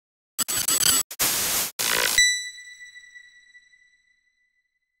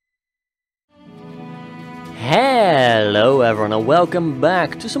Hello everyone and welcome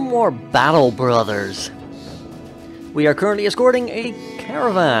back to some more Battle Brothers. We are currently escorting a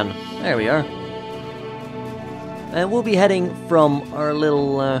caravan. There we are. And we'll be heading from our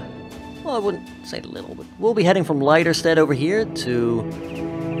little, well, I wouldn't say little, but we'll be heading from Leiterstead over here to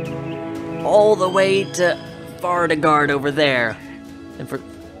all the way to Vardagard over there. And for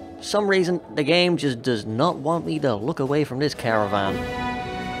some reason, the game just does not want me to look away from this caravan.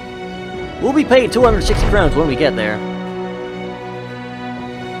 We'll be paid 260 crowns when we get there.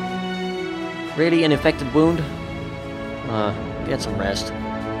 Really an infected wound? Get some rest. See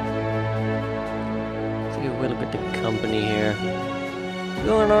a little bit of company here.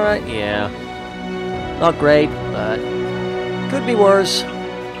 Going alright? Yeah. Not great, but could be worse.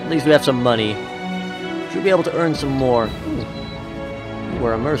 At least we have some money. Should be able to earn some more. Ooh.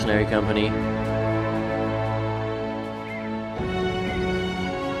 We're a mercenary company.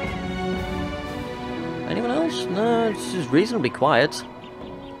 Anyone else? No, it's just reasonably quiet.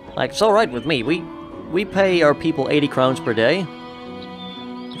 Like, it's alright with me. We pay our people 80 crowns per day.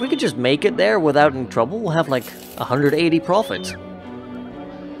 If we could just make it there without any trouble, we'll have like 180 profit.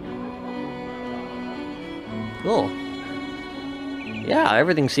 Cool. Yeah,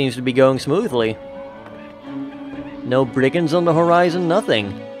 everything seems to be going smoothly. No brigands on the horizon,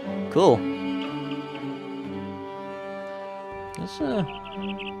 nothing. Cool.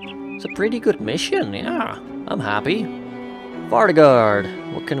 It's a pretty good mission, yeah. I'm happy.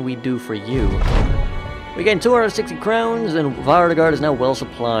 Vardagard, what can we do for you? We gain 260 crowns and Vardagard is now well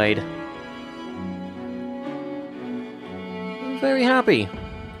supplied. I'm very happy.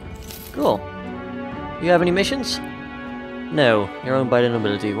 Cool. You have any missions? No, you're owned by the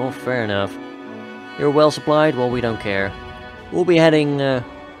nobility. Well, fair enough. You're well supplied? Well, we don't care. We'll be heading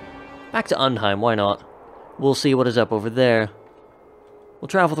back to Undheim, why not? We'll see what is up over there. We'll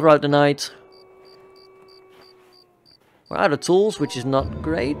travel throughout the night. We're out of tools, which is not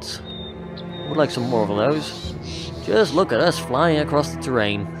great. Would like some more of those. Just look at us flying across the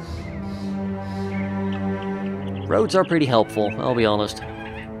terrain. Roads are pretty helpful, I'll be honest.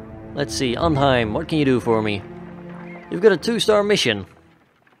 Let's see, Undheim, what can you do for me? You've got a 2-star mission.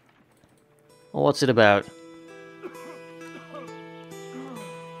 Well, what's it about?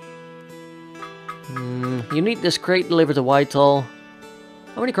 You need this crate delivered to Whitehall.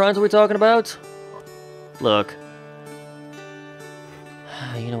 How many crowns are we talking about? Look.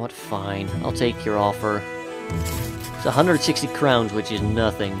 You know what, fine. I'll take your offer. It's 160 crowns, which is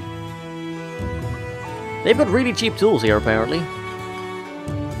nothing. They've got really cheap tools here, apparently.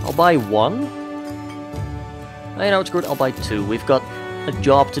 I'll buy one. You know, it's good, I'll buy 2. We've got a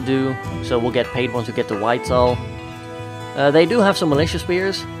job to do, so we'll get paid once we get to Whitehall. They do have some militia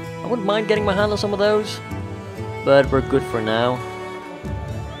spears. I wouldn't mind getting my hand on some of those. But we're good for now.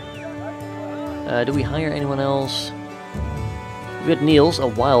 Do we hire anyone else? We've got Niels, a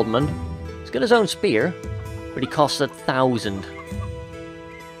wildman. He's got his own spear, but he costs 1,000.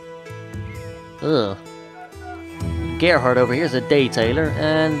 Ugh. Gerhard over here is a day tailor,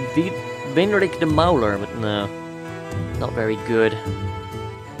 and Vinrik the Mauler, but no. Not very good.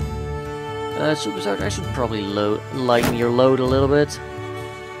 Superstar, I should probably lighten your load a little bit.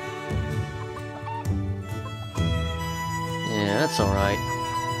 Yeah, that's alright.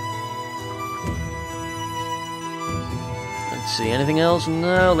 Let's see, anything else?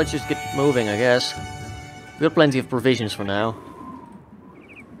 No, let's just get moving, I guess. We've got plenty of provisions for now.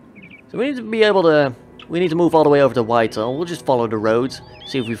 So we need to be able to... We need to move all the way over to Whitehall. We'll just follow the roads,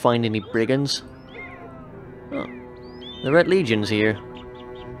 see if we find any brigands. Oh, the Red Legion's here.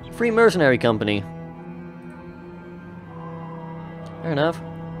 Free mercenary company. Fair enough.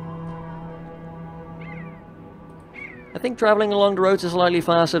 I think traveling along the roads is slightly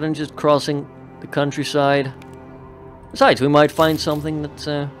faster than just crossing the countryside. Besides, we might find something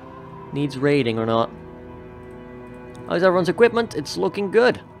that needs raiding or not. How's everyone's equipment? It's looking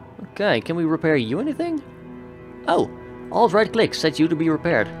good. Okay, can we repair you anything? Oh, alt right click sets you to be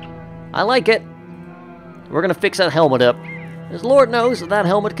repaired. I like it. We're gonna fix that helmet up. As Lord knows, that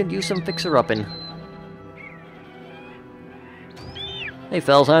helmet could use some fixer-upping. Hey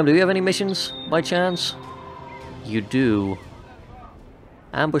Felsheim, do you have any missions, by chance? You do.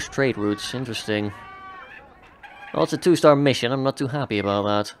 Ambush trade routes, interesting. Well, it's a 2-star mission, I'm not too happy about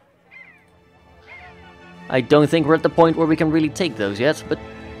that. I don't think we're at the point where we can really take those yet, but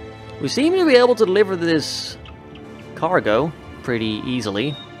we seem to be able to deliver this cargo pretty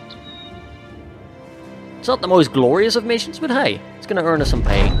easily. It's not the most glorious of missions, but hey, it's gonna earn us some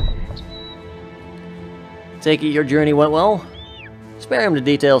pay. Take it your journey went well? Spare him the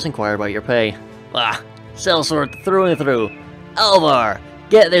details, inquire about your pay. Ah, sellsword through and through. Alvar,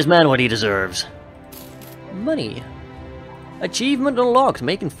 get this man what he deserves. Money. Achievement unlocked,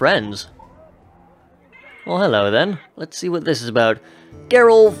 making friends. Well, hello then. Let's see what this is about.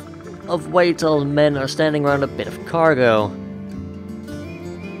 Geralt of Waitel's men are standing around a bit of cargo.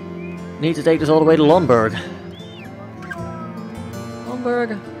 Need to take this all the way to Lomberg.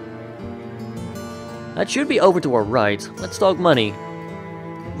 Lomberg? That should be over to our right. Let's talk money.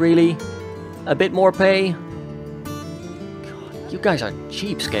 Really? A bit more pay? God, you guys are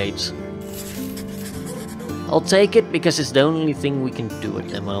cheapskates. I'll take it because it's the only thing we can do at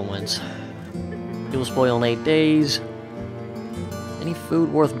the moment. It will spoil in 8 days. Any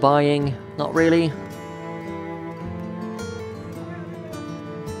food worth buying? Not really.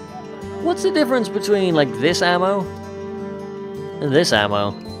 What's the difference between, like, this ammo and this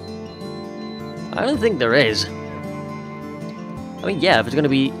ammo? I don't think there is. I mean, yeah, if it's gonna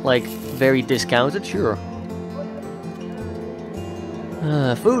be, like, very discounted, sure.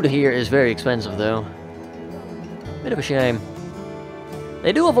 Food here is very expensive, though. Bit of a shame.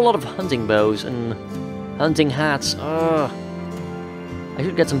 They do have a lot of hunting bows and hunting hats. Ugh. I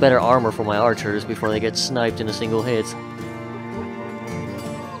should get some better armor for my archers before they get sniped in a single hit.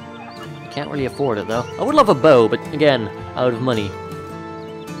 Can't really afford it, though. I would love a bow, but again, out of money.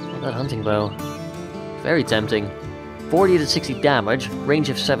 Not that hunting bow. Very tempting. 40 to 60 damage, range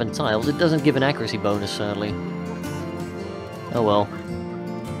of 7 tiles. It doesn't give an accuracy bonus, sadly. Oh well.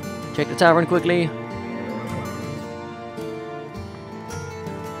 Check the tavern quickly.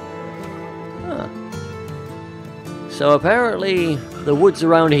 Huh. So apparently the woods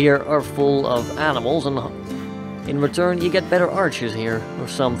around here are full of animals, and in return you get better archers here, or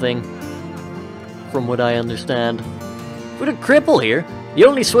something. From what I understand. With a cripple here, the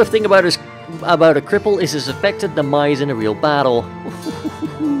only swift thing about a cripple is his expected demise in a real battle.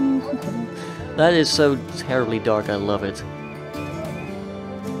 That is so terribly dark, I love it.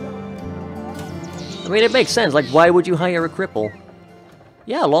 I mean, it makes sense, like, why would you hire a cripple?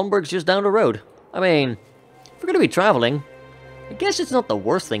 Yeah, Lomberg's just down the road. I mean, if we're gonna be traveling, I guess it's not the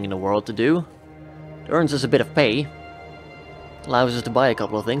worst thing in the world to do. It earns us a bit of pay. Allows us to buy a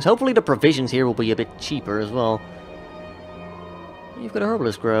couple of things. Hopefully the provisions here will be a bit cheaper as well. You've got a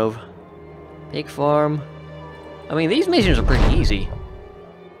herbalist grove. Pig farm. I mean, these missions are pretty easy.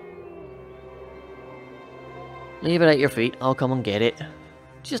 Leave it at your feet. I'll come and get it.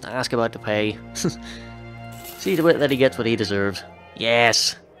 Just ask about the pay. See to it that he gets what he deserves.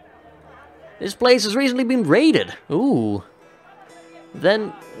 Yes! This place has recently been raided. Ooh.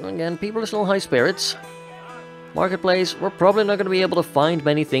 Then, again, people are still in high spirits. Marketplace, we're probably not going to be able to find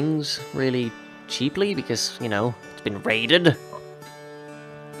many things really cheaply because, you know, it's been raided.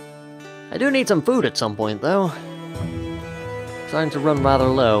 I do need some food at some point, though. Starting to run rather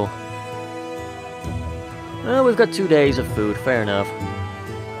low. Well, we've got 2 days of food, fair enough.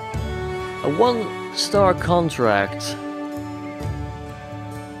 A 1-star contract.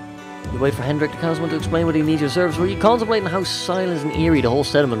 You wait for Hendrik the Councilman to explain what he needs your service. Were you contemplating how silent and eerie the whole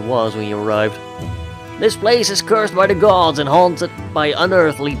settlement was when you arrived? This place is cursed by the gods and haunted by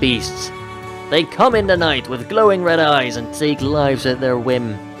unearthly beasts. They come in the night with glowing red eyes and take lives at their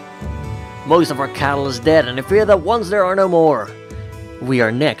whim. Most of our cattle is dead, and I fear that once there are no more, we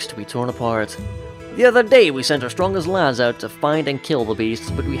are next to be torn apart. The other day we sent our strongest lads out to find and kill the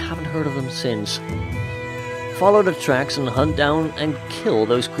beasts, but we haven't heard of them since. Follow the tracks and hunt down and kill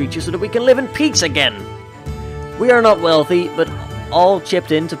those creatures so that we can live in peace again. We are not wealthy, but all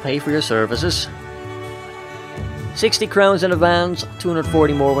chipped in to pay for your services. 60 crowns in advance,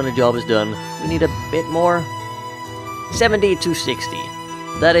 240 more when the job is done. We need a bit more. 70 to 60.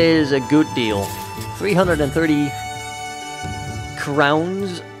 That is a good deal. 330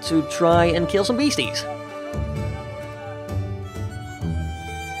 crowns to try and kill some beasties.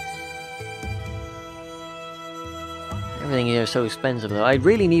 Everything here is so expensive though. I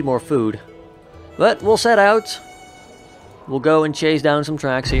really need more food. But we'll set out. We'll go and chase down some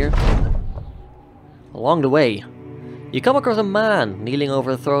tracks here. Along the way, you come across a man kneeling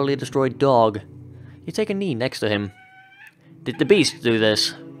over a thoroughly destroyed dog. You take a knee next to him. Did the beast do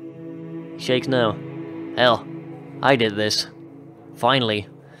this? He shakes no. Hell, I did this. Finally.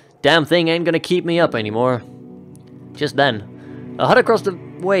 Damn thing ain't gonna keep me up anymore. Just then, a hut across the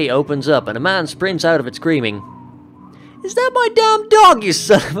way opens up and a man sprints out of it screaming. Is that my damn dog, you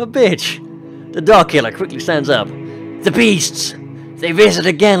son of a bitch? The dog killer quickly stands up. The beasts! They visited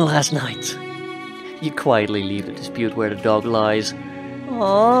again last night. You quietly leave the dispute where the dog lies.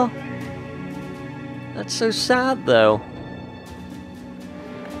 Aww. That's so sad, though.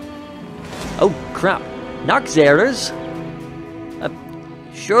 Oh, crap. Nachzehrers?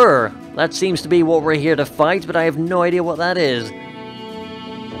 Sure. That seems to be what we're here to fight, but I have no idea what that is.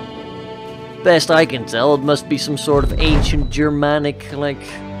 Best I can tell, it must be some sort of ancient Germanic, like,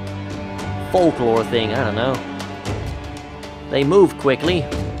 folklore thing, I don't know. They move quickly.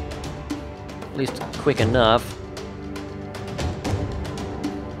 At least quick enough.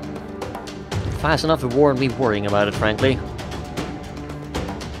 Fast enough to warrant me worrying about it, frankly.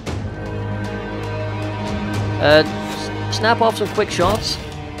 Snap off some quick shots.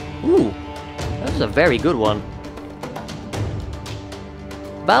 Ooh, that was a very good one.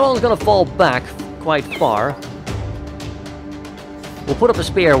 Ballon's gonna fall back quite far. We'll put up a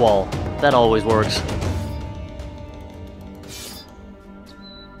spear wall. That always works.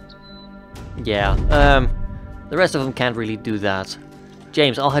 Yeah, the rest of them can't really do that.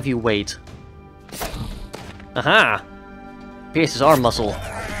 James, I'll have you wait. Aha! Pierces our muscle.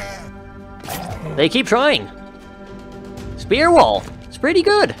 They keep trying. Spear wall. It's pretty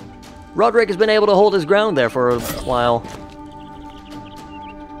good. Roderick has been able to hold his ground there for a while.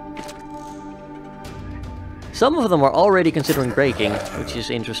 Some of them are already considering breaking, which is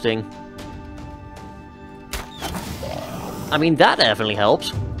interesting. I mean, that definitely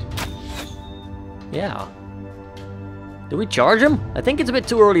helps. Yeah. Do we charge them? I think it's a bit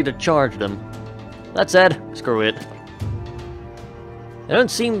too early to charge them. That said, screw it. They don't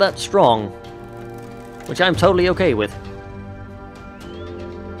seem that strong, which I'm totally okay with.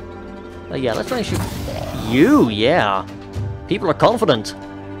 Yeah, let's try and shoot you, yeah. People are confident.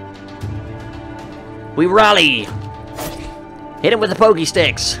 We rally! Hit him with the pokey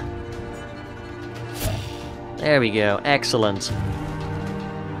sticks! There we go, excellent.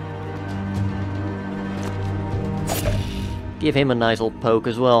 Give him a nice little poke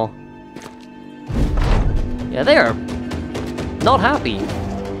as well. Yeah, they are not happy.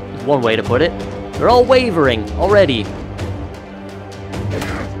 Is one way to put it. They're all wavering already.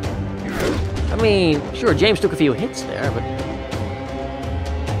 I mean, sure, James took a few hits there, but...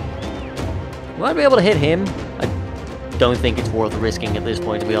 will I be able to hit him? I don't think it's worth risking at this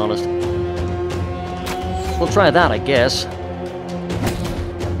point, to be honest. We'll try that, I guess.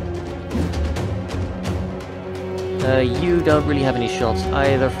 You don't really have any shots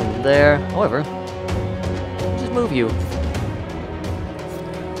either from there. However, I'll just move you.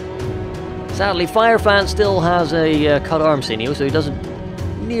 Sadly, Firefan still has a cut arm sinew, so he doesn't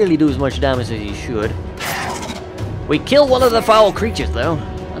nearly do as much damage as he should. We kill one of the foul creatures, though.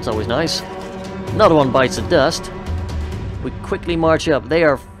 That's always nice. Another one bites the dust. We quickly march up. They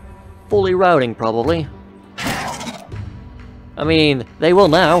are fully routing, probably. I mean, they will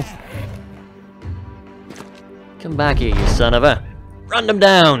now. Come back here, you son of a... run them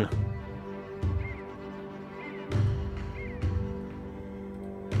down!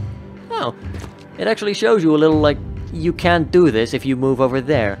 Oh, it actually shows you a little, like, you can't do this if you move over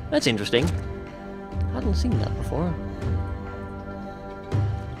there. That's interesting. I hadn't seen that before.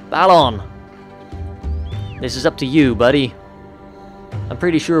 Ballon! This is up to you, buddy. I'm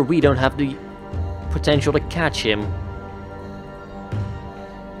pretty sure we don't have the potential to catch him.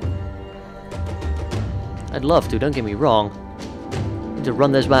 I'd love to, don't get me wrong. Need to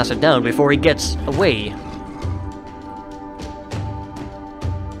run this bastard down before he gets away.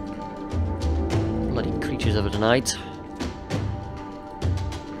 Bloody creatures of the night.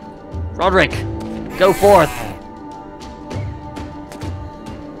 Roderick, go forth!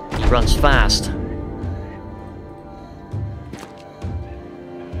 He runs fast.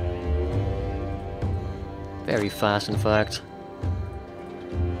 Very fast, in fact.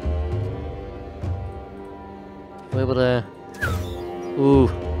 We're able to... ooh,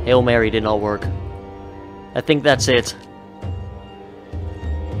 Hail Mary did not work. I think that's it.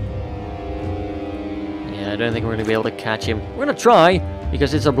 Yeah, I don't think we're going to be able to catch him. We're going to try,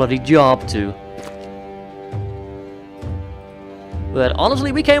 because it's a bloody job to. But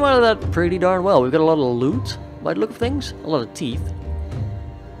honestly, we came out of that pretty darn well. We've got a lot of loot, by the look of things. A lot of teeth.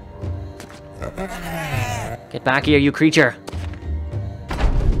 Get back here, you creature!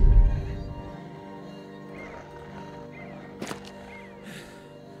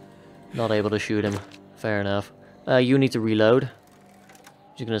 Not able to shoot him. Fair enough. You need to reload.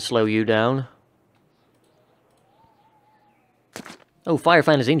 Just gonna slow you down. Oh,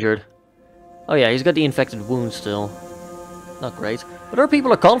 Firefan is injured. Oh yeah, he's got the infected wound still. Not great. But our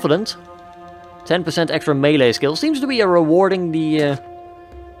people are confident. 10% extra melee skill seems to be rewarding the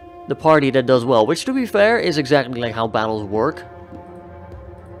party that does well, which to be fair is exactly like how battles work.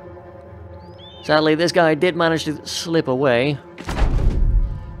 Sadly, this guy did manage to slip away.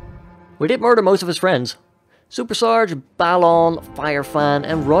 We did murder most of his friends. Super Sarge, Ballon, Firefan,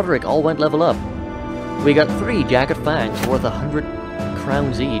 and Roderick all went level up. We got 3 Jacket Fangs worth 100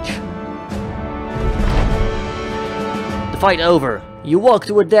 crowns each. The fight over, you walk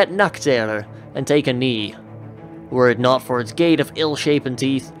to a dead Nachzehrers and take a knee. Were it not for its gate of ill-shapen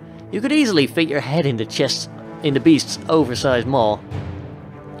teeth, you could easily fit your head in the beast's oversized maw.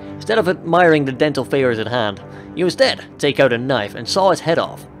 Instead of admiring the dental figures at hand, you instead take out a knife and saw its head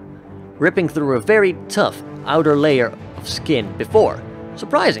off, ripping through a very tough outer layer of skin before,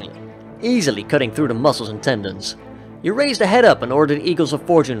 surprisingly, easily cutting through the muscles and tendons. You raise the head up and order the Eagles of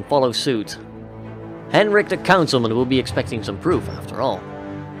Fortune follow suit. Henrik the Councilman will be expecting some proof, after all.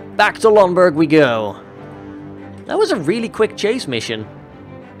 Back to Lomberg we go. That was a really quick chase mission.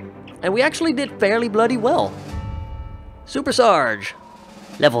 And we actually did fairly bloody well. Super Sarge.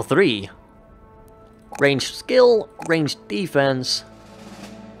 Level 3. Ranged skill, ranged defense,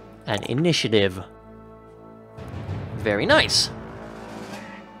 and initiative. Very nice.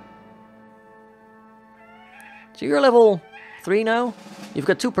 So you're level 3 now. You've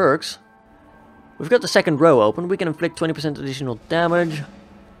got 2 perks. We've got the second row open. We can inflict 20% additional damage.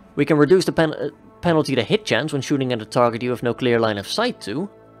 We can reduce the penalty to hit chance when shooting at a target you have no clear line of sight to,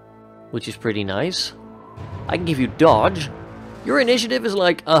 which is pretty nice. I can give you dodge. Your initiative is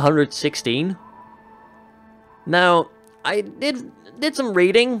like 116. Now, I did some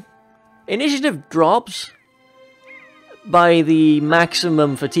reading. Initiative drops by the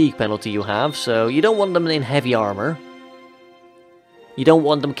maximum fatigue penalty you have, so you don't want them in heavy armor. You don't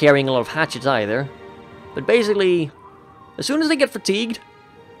want them carrying a lot of hatchets either. But basically, as soon as they get fatigued,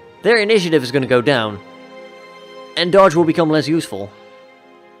 their initiative is going to go down. And dodge will become less useful.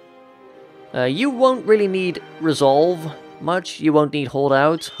 You won't really need resolve much. You won't need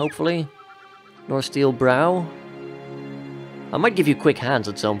holdout, hopefully. Nor steel brow. I might give you quick hands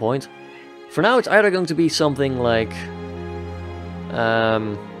at some point. For now, it's either going to be something like...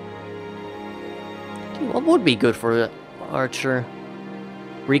 what would be good for an archer?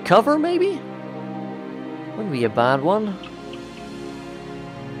 Recover, maybe? Wouldn't be a bad one.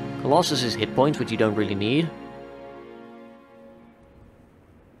 Colossus is hit points, which you don't really need.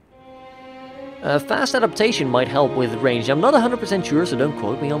 Fast adaptation might help with range. I'm not 100% sure, so don't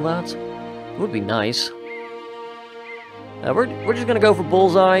quote me on that. It would be nice. We're just gonna go for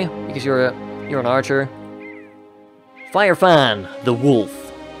bullseye because you're an archer. Fire Fan, the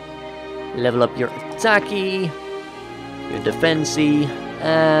wolf. Level up your attacky, your defensy,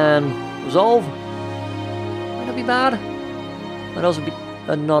 and resolve. Might not be bad. Might also be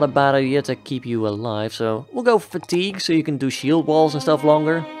not a bad idea to keep you alive. So we'll go fatigue, so you can do shield walls and stuff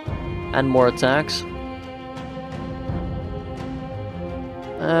longer, and more attacks.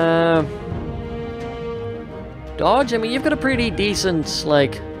 Dodge? I mean, you've got a pretty decent,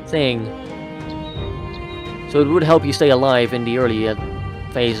 like, thing. So it would help you stay alive in the early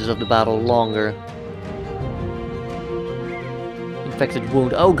phases of the battle longer. Infected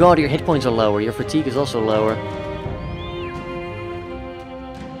wound. Oh god, your hit points are lower. Your fatigue is also lower.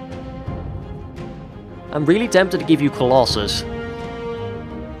 I'm really tempted to give you Colossus.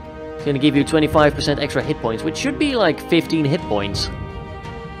 It's gonna give you 25% extra hit points, which should be like 15 hit points.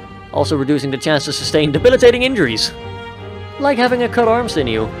 Also reducing the chance to sustain debilitating injuries. Like having a cut arm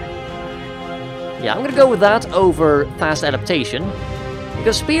sinew. Yeah, I'm gonna go with that over fast adaptation.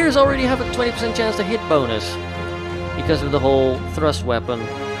 Because spears already have a 20% chance to hit bonus. Because of the whole thrust weapon.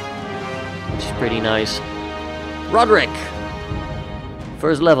 Which is pretty nice. Roderick!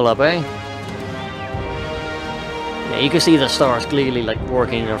 First level up, eh? Yeah, you can see the stars clearly like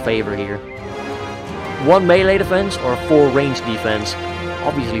working in our favor here. 1 melee defense or 4 range defense.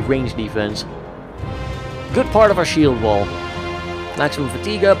 Obviously range defense. Good part of our shield wall. Maximum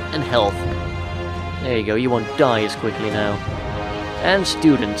fatigue up and health. There you go, you won't die as quickly now. And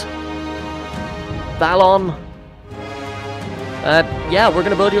student. Balon. Yeah, we're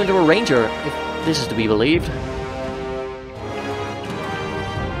gonna build you into a ranger, if this is to be believed.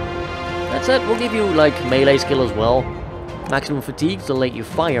 That's it, we'll give you, like, melee skill as well. Maximum fatigue to let you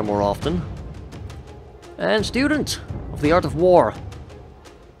fire more often. And student of the art of war.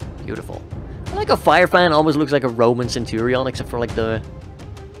 Beautiful. I like a fire fan almost looks like a Roman centurion, except for, like, the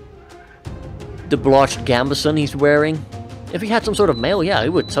blotched gambeson he's wearing. If he had some sort of mail, yeah, it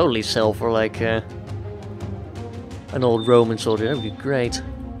would totally sell for, like, an old Roman soldier. That would be great.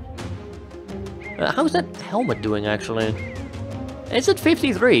 How's that helmet doing, actually? It's at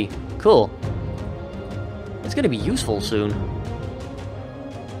 53. Cool. It's gonna be useful soon.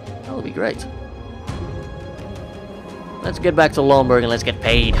 That'll be great. Let's get back to Lomberg and let's get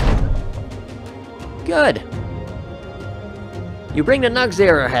paid. Good. You bring the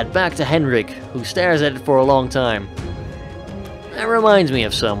Nachzehrer head back to Henrik, who stares at it for a long time. That reminds me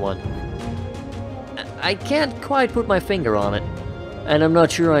of someone. I can't quite put my finger on it, and I'm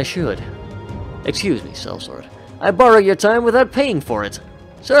not sure I should. Excuse me, sellsword, I borrow your time without paying for it.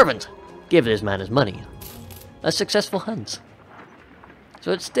 Servant, give this man his money. A successful hunt.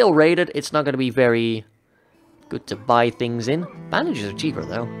 So it's still rated. It's not going to be very good to buy things in. Bandages are cheaper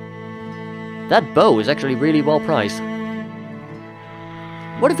though. That bow is actually really well priced.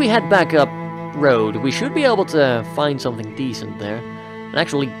 What if we head back up road? We should be able to find something decent there. And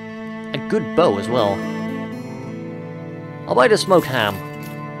actually, a good bow as well. I'll buy the smoked ham.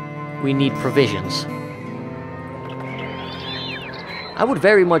 We need provisions. I would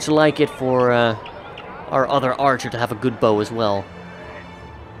very much like it for our other archer to have a good bow as well.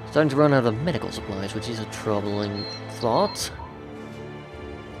 Starting to run out of medical supplies, which is a troubling thought.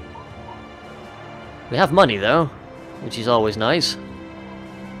 We have money though, which is always nice.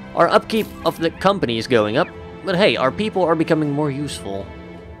 Our upkeep of the company is going up, but hey, our people are becoming more useful.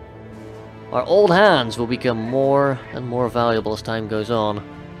 Our old hands will become more and more valuable as time goes on.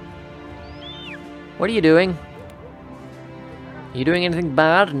 What are you doing? Are you doing anything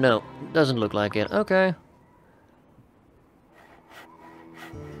bad? No, doesn't look like it. Okay.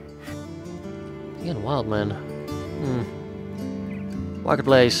 You're getting wild, man.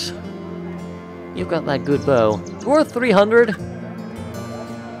 Marketplace. You've got that good bow. It's worth 300.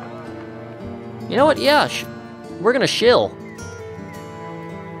 You know what? Yeah, we're gonna shill.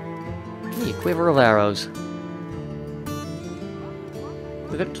 Give me a quiver of arrows.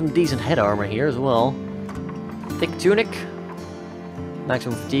 We've got some decent head armor here as well. Thick tunic.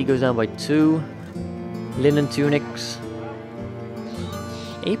 Maximum fatigue goes down by 2. Linen tunics.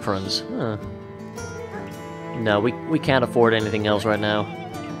 Aprons. Huh. No, we can't afford anything else right now.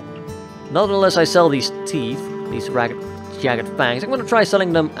 Not unless I sell these teeth, these jagged fangs. I'm going to try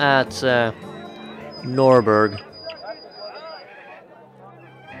selling them at Norberg.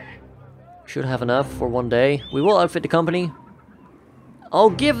 Should have enough for one day. We will outfit the company. I'll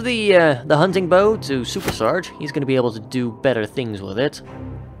give the hunting bow to Super Sarge. He's going to be able to do better things with it.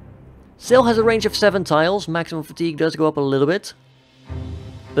 Still has a range of 7 tiles. Maximum fatigue does go up a little bit.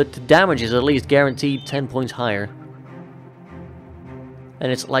 But the damage is at least guaranteed 10 points higher.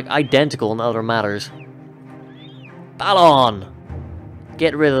 And it's like identical in other matters. Ballon!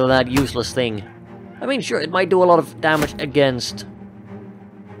 Get rid of that useless thing. I mean, sure, it might do a lot of damage against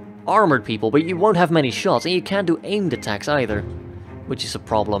armored people, but you won't have many shots, and you can't do aimed attacks either. Which is a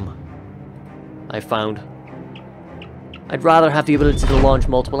problem, I found. I'd rather have the ability to launch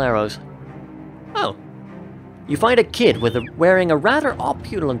multiple arrows. Oh. You find a kid wearing a rather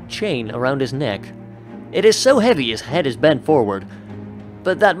opulent chain around his neck. It is so heavy his head is bent forward.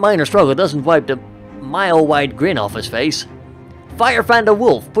 But that minor struggle doesn't wipe the mile-wide grin off his face. Firefan the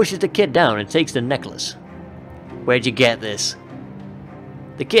wolf pushes the kid down and takes the necklace. Where'd you get this?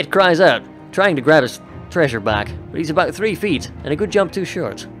 The kid cries out, trying to grab his treasure back, but he's about 3 feet, and a good jump too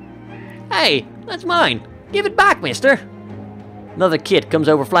short. Hey, that's mine! Give it back, mister! Another kid comes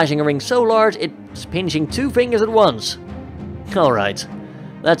over flashing a ring so large it's pinching 2 fingers at once. Alright,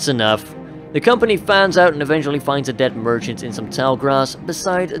 that's enough. The company fans out and eventually finds a dead merchant in some tall grass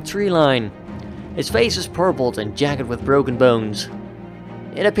beside a tree line. His face is purpled and jagged with broken bones.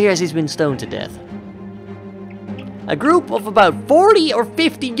 It appears he's been stoned to death. A group of about 40 or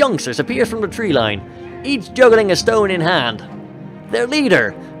 50 youngsters appears from the tree line, each juggling a stone in hand. Their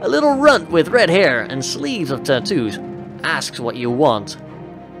leader, a little runt with red hair and sleeves of tattoos, asks what you want.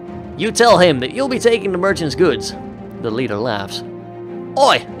 You tell him that you'll be taking the merchant's goods. The leader laughs.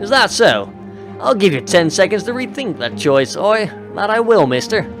 Oi, is that so? I'll give you 10 seconds to rethink that choice, oi. That I will,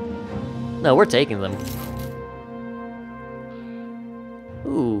 mister. No, we're taking them.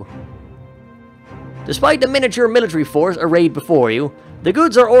 Ooh. Despite the miniature military force arrayed before you, the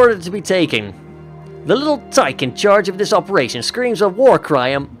goods are ordered to be taken. The little tyke in charge of this operation screams a war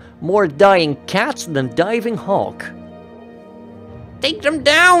cry, more dying cats than diving hawk. Take them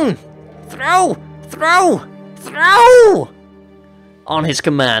down! Throw! Throw! Throw! On his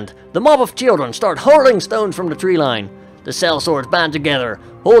command, the mob of children start hurling stones from the tree line. The sellswords band together,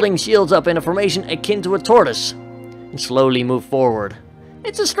 holding shields up in a formation akin to a tortoise, and slowly move forward.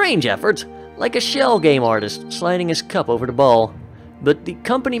 It's a strange effort, like a shell game artist sliding his cup over the ball. But the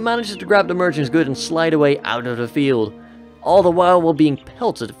company manages to grab the merchant's goods and slide away out of the field, all the while being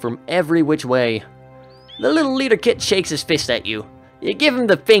pelted from every which way. The little leader kid shakes his fist at you. You give him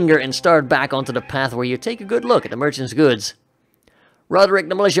the finger and start back onto the path where you take a good look at the merchant's goods. Roderick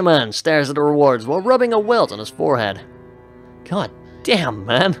the militiaman stares at the rewards while rubbing a welt on his forehead. God damn,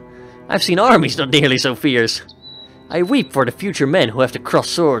 man. I've seen armies not nearly so fierce. I weep for the future men who have to cross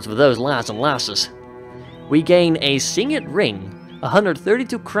swords with those lads and lasses. We gain a signet ring,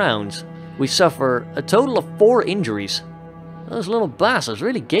 132 crowns. We suffer a total of 4 injuries. Those little bastards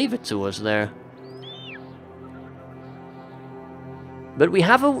really gave it to us there. But we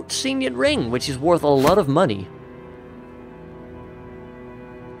have a signet ring, which is worth a lot of money.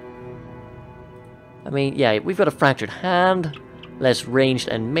 I mean, yeah, we've got a fractured hand, less ranged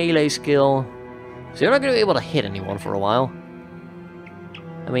and melee skill. So you're not going to be able to hit anyone for a while.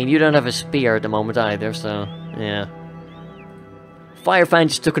 I mean, you don't have a spear at the moment either, so, yeah. Firefan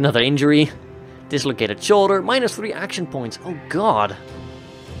just took another injury. Dislocated shoulder, -3 action points. Oh god.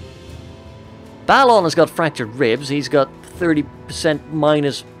 Balon has got fractured ribs. He's got 30%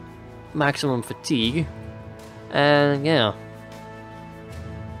 minus maximum fatigue. And yeah.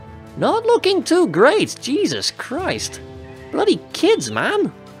 Not looking too great. Jesus Christ. Bloody kids,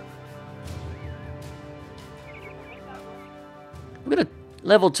 man. We've got a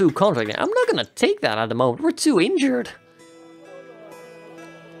level 2 contract. I'm not gonna take that at the moment. We're too injured.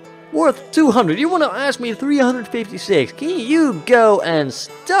 Worth 200. You want to ask me 356? Can you go and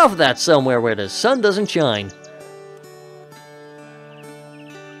stuff that somewhere where the sun doesn't shine?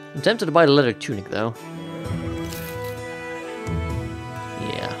 I'm tempted to buy the leather tunic, though.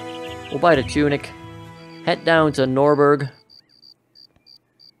 Yeah. We'll buy the tunic. Head down to Norberg.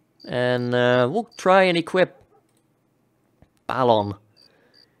 And we'll try and equip Balon.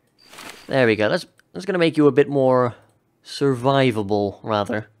 There we go. That's going to make you a bit more survivable,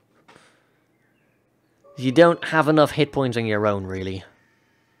 rather. You don't have enough hit points on your own, really.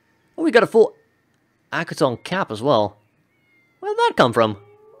 Oh, we got a full Akaton cap as well. Where'd that come from?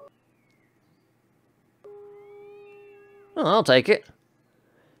 Oh, I'll take it.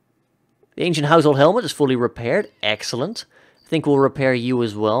 The ancient household helmet is fully repaired. Excellent. I think we'll repair you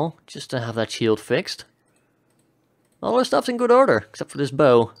as well, just to have that shield fixed. All our stuff's in good order, except for this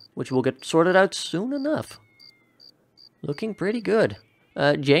bow, which will get sorted out soon enough. Looking pretty good.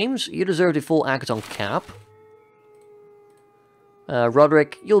 James, you deserve the full Akaton cap.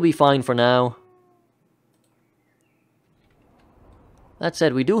 Roderick, you'll be fine for now. That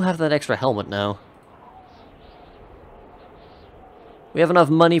said, we do have that extra helmet now. We have enough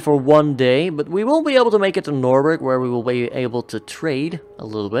money for 1 day, but we won't be able to make it to Norberg, where we will be able to trade a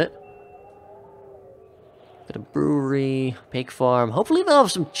little bit. Got a brewery, pig farm. Hopefully they'll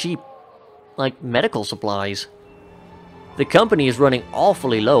have some cheap, like, medical supplies. The company is running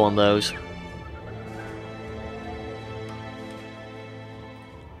awfully low on those.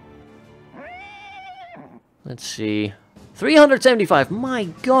 Let's see. 375. My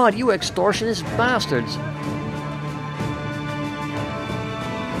god, you extortionist bastards.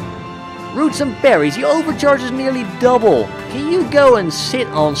 Roots and berries. Your overcharge is nearly double. Can you go and sit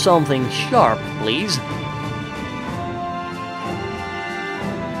on something sharp, please?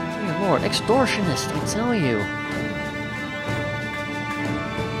 Dear Lord, extortionist, I tell you.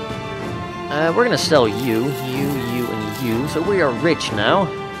 We're gonna sell you, and you, so we are rich now.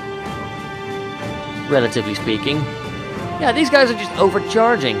 Relatively speaking. Yeah, these guys are just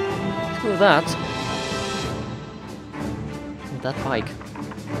overcharging. Screw that. Want that pike.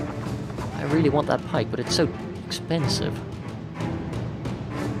 I really want that pike, but it's so expensive.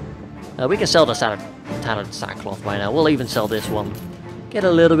 We can sell the tattered sackcloth by now. We'll even sell this one. Get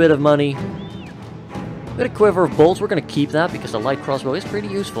a little bit of money. Got a quiver of bolts. We're gonna keep that because the light crossbow is pretty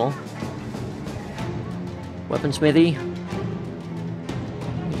useful. Weaponsmithy.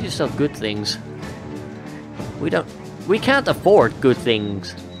 We just sell good things. We can't afford good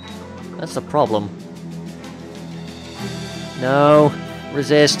things. That's the problem. No.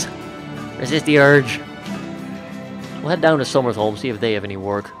 Resist. Resist the urge. We'll head down to Summer's see if they have any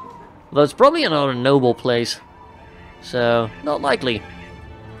work. Although it's probably another noble place. So, not likely.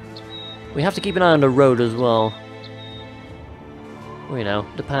 We have to keep an eye on the road as well. Well, you know,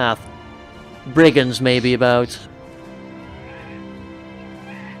 the path. Brigands maybe about.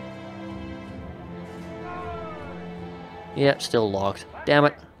 Yeah, still locked. Damn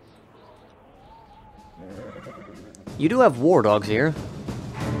it. You do have war dogs here.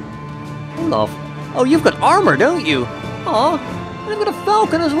 Olaf. Oh, you've got armor, don't you? Aw, and I've got a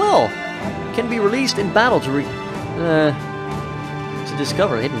falcon as well. Can be released in battle to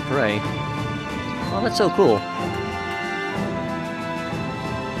discover hidden prey. Oh, that's so cool.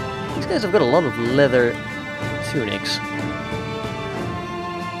 These guys have got a lot of leather tunics.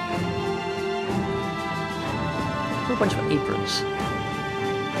 A bunch of aprons.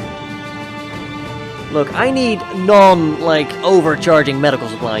 Look, I need overcharging medical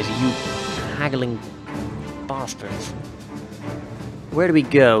supplies, you haggling bastards. Where do we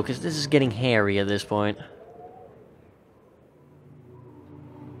go? Because this is getting hairy at this point.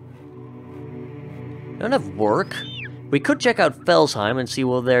 Don't have work. We could check out Felsheim and see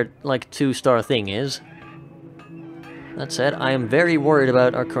what their, 2-star thing is. That said, I am very worried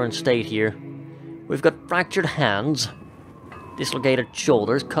about our current state here. We've got fractured hands. Dislocated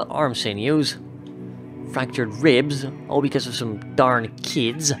shoulders, cut arm sinews, fractured ribs, all because of some darn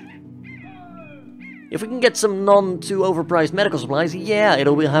kids. If we can get some non-too overpriced medical supplies, yeah,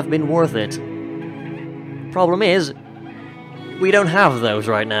 it'll have been worth it. Problem is, we don't have those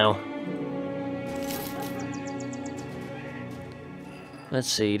right now. Let's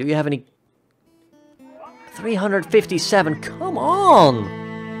see, do we have any... 357, come on!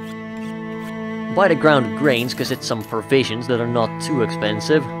 Buy the ground grains, because it's some provisions that are not too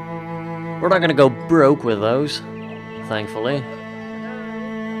expensive. We're not gonna go broke with those, thankfully.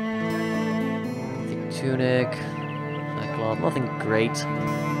 Thick tunic, sackcloth, nothing great.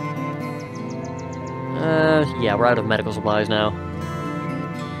 Yeah, we're out of medical supplies now.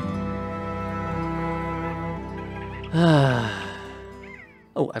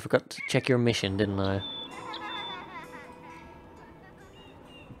 Oh, I forgot to check your mission, didn't I?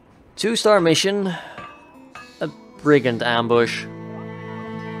 2-star mission. A brigand ambush.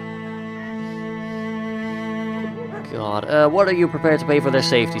 God, what are you prepared to pay for their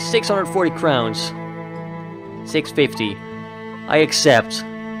safety? 640 crowns. 650. I accept.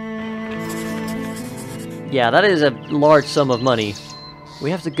 Yeah, that is a large sum of money. We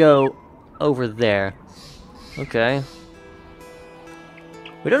have to go over there. Okay.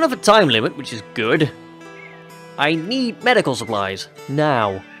 We don't have a time limit, which is good. I need medical supplies.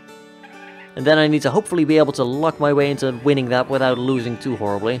 Now. And then I need to hopefully be able to luck my way into winning that without losing too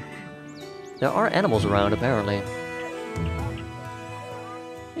horribly. There are animals around, apparently.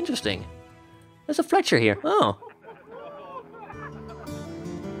 Interesting. There's a Fletcher here. Oh.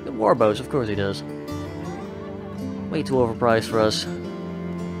 Good warbows, of course he does. Way too overpriced for us.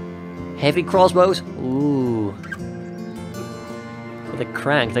 Heavy crossbows? Ooh. With a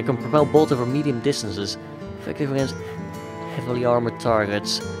crank that can propel bolts over medium distances. Effective against heavily armored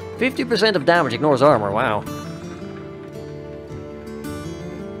targets. 50% of damage ignores armor, wow.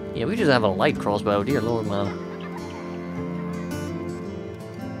 Yeah, we just have a light crossbow, dear lord, man.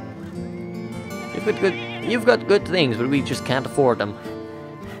 You've got good things, but we just can't afford them.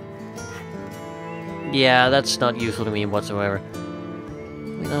 Yeah, that's not useful to me whatsoever. I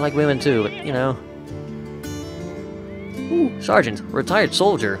mean, I like women too, but, you know. Ooh, Sergeant, retired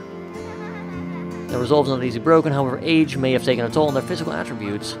soldier. Their resolve is not easily broken, however, age may have taken a toll on their physical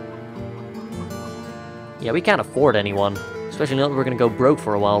attributes. Yeah, we can't afford anyone. Especially not if we're gonna go broke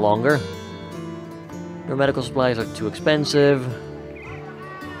for a while longer. Your medical supplies are too expensive.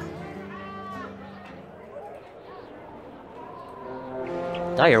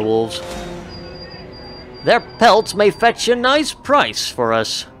 Dire wolves. Their pelts may fetch a nice price for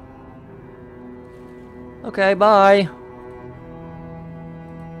us. Okay, bye.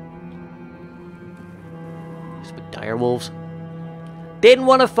 Stupid dire wolves. Didn't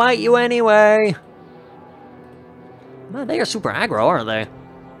want to fight you anyway. Man, they are super aggro, aren't they?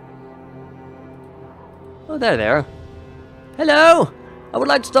 Oh, there they are. Hello! I would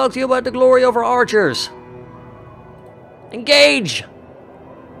like to talk to you about the glory of our archers. Engage!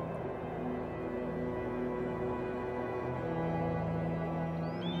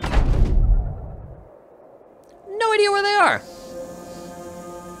 No idea where they are.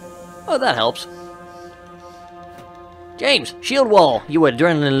 Oh, that helps. James, shield wall, you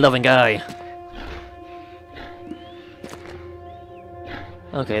adrenaline-loving guy.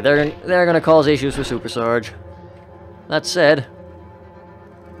 Okay, they're gonna cause issues for Super Sarge. That said,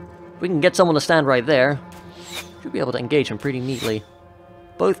 if we can get someone to stand right there, should be able to engage him pretty neatly.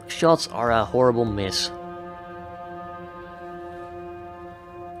 Both shots are a horrible miss.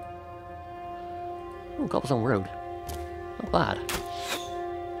 Oh, cobblestone road. Not bad.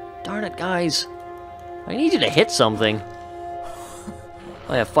 Darn it, guys. I need you to hit something.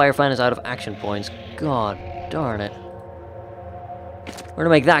 Oh yeah, Fire Fan is out of action points. God darn it. We're gonna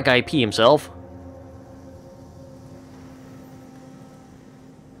make that guy pee himself.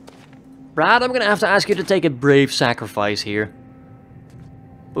 Brad, I'm gonna have to ask you to take a brave sacrifice here.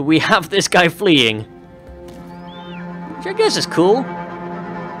 But we have this guy fleeing. Which I guess is cool.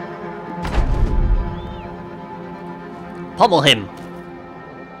 Pummel him.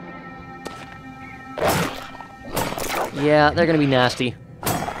 Yeah, they're gonna be nasty.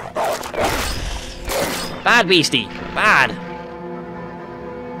 Bad beastie. Bad.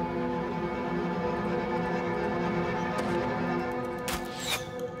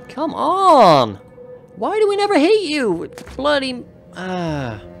 Come on! Why do we never hit you? Bloody...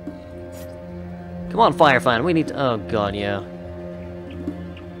 Come on, Fire Fan, we need to... Oh god, yeah.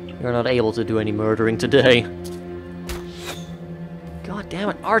 You're not able to do any murdering today. God damn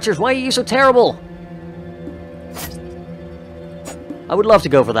it, archers, why are you so terrible? I would love to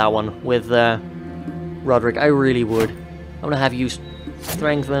go for that one with Roderick, I really would. I'm gonna have you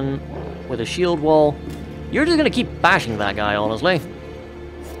strengthen with a shield wall. You're just gonna keep bashing that guy, honestly.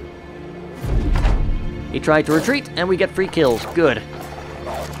 He tried to retreat, and we get free kills. Good.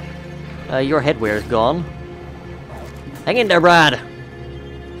 Your headwear is gone. Hang in there, Brad.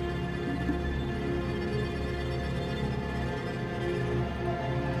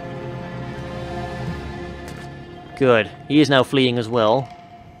 Good. He is now fleeing as well.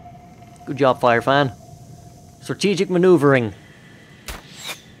 Good job, Firefan. Strategic maneuvering.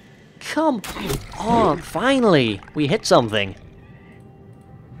 Come on, finally! We hit something.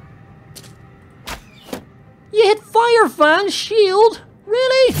 You hit Firefan's shield?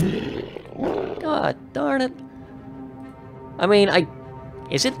 Really? God darn it. I mean,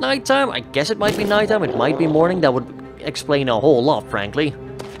 is it nighttime? I guess it might be nighttime. It might be morning. That would explain a whole lot, frankly.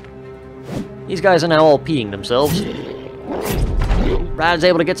 These guys are now all peeing themselves. Brad's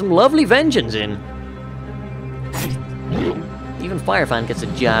able to get some lovely vengeance in. Even Firefan gets a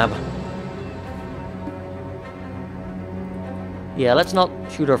jab. Yeah, let's not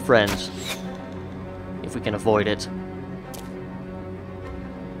shoot our friends. If we can avoid it.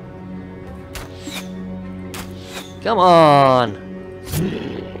 Come on!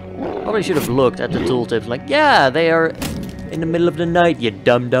 Probably should have looked at the tooltips like, yeah, they are in the middle of the night, you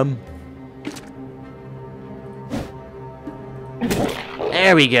dum-dum.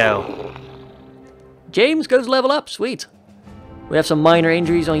 There we go. James goes level up, sweet. We have some minor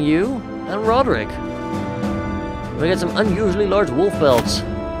injuries on you, and Roderick. We get some unusually large wolf pelts.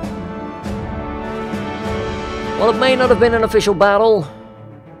 While it may not have been an official battle,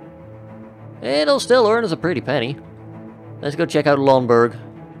 it'll still earn us a pretty penny. Let's go check out Lonberg.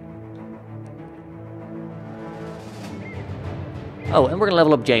 Oh, and we're gonna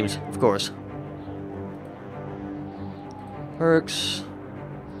level up James, of course. Perks.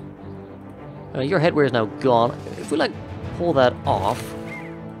 Your headwear is now gone. If we, like, pull that off...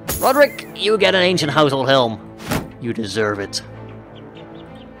 Roderick, you get an ancient household helm. You deserve it.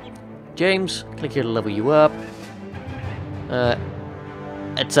 James, click here to level you up.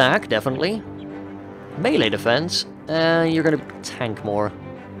 Attack, definitely. Melee defense. You're gonna tank more.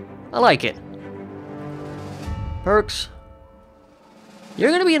 I like it. Perks.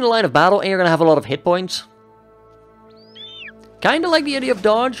 You're gonna be in the line of battle and you're gonna have a lot of hit points. Kinda like the idea of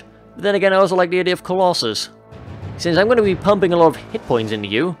dodge, but then again I also like the idea of Colossus. Since I'm gonna be pumping a lot of hit points into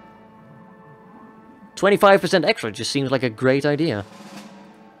you, 25% extra just seems like a great idea.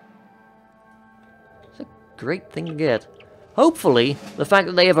 It's a great thing to get. Hopefully, the fact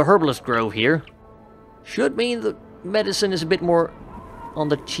that they have a herbalist grove here should mean that medicine is a bit more on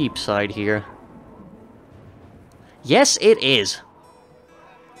the cheap side here. Yes, it is.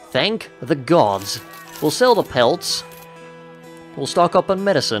 Thank the gods. We'll sell the pelts. We'll stock up on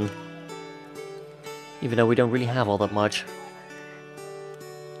medicine. Even though we don't really have all that much.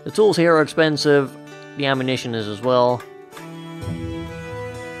 The tools here are expensive. The ammunition is as well.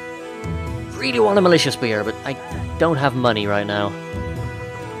 Really want a militia spear, but I don't have money right now.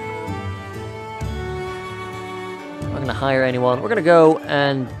 I'm not gonna hire anyone. We're gonna go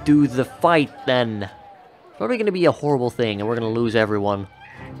and do the fight then. It's probably gonna be a horrible thing, and we're gonna lose everyone.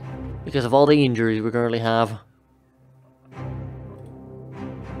 Because of all the injuries we currently have.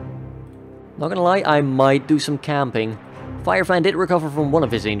 Not gonna lie, I might do some camping. Firefan did recover from one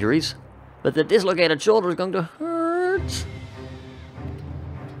of his injuries, but the dislocated shoulder is going to hurt.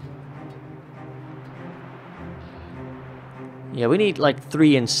 Yeah, we need like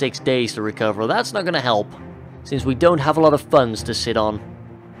 3 and 6 days to recover. That's not gonna help, since we don't have a lot of funds to sit on.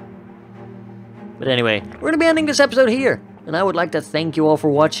 But anyway, we're gonna be ending this episode here, and I would like to thank you all for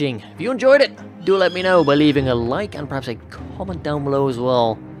watching. If you enjoyed it, do let me know by leaving a like and perhaps a comment down below as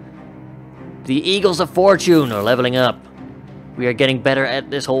well. The Eagles of Fortune are leveling up. We are getting better at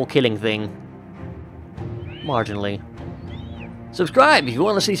this whole killing thing. Marginally. Subscribe if you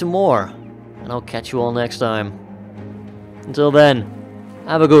want to see some more. And I'll catch you all next time. Until then,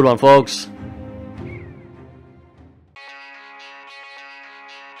 have a good one, folks.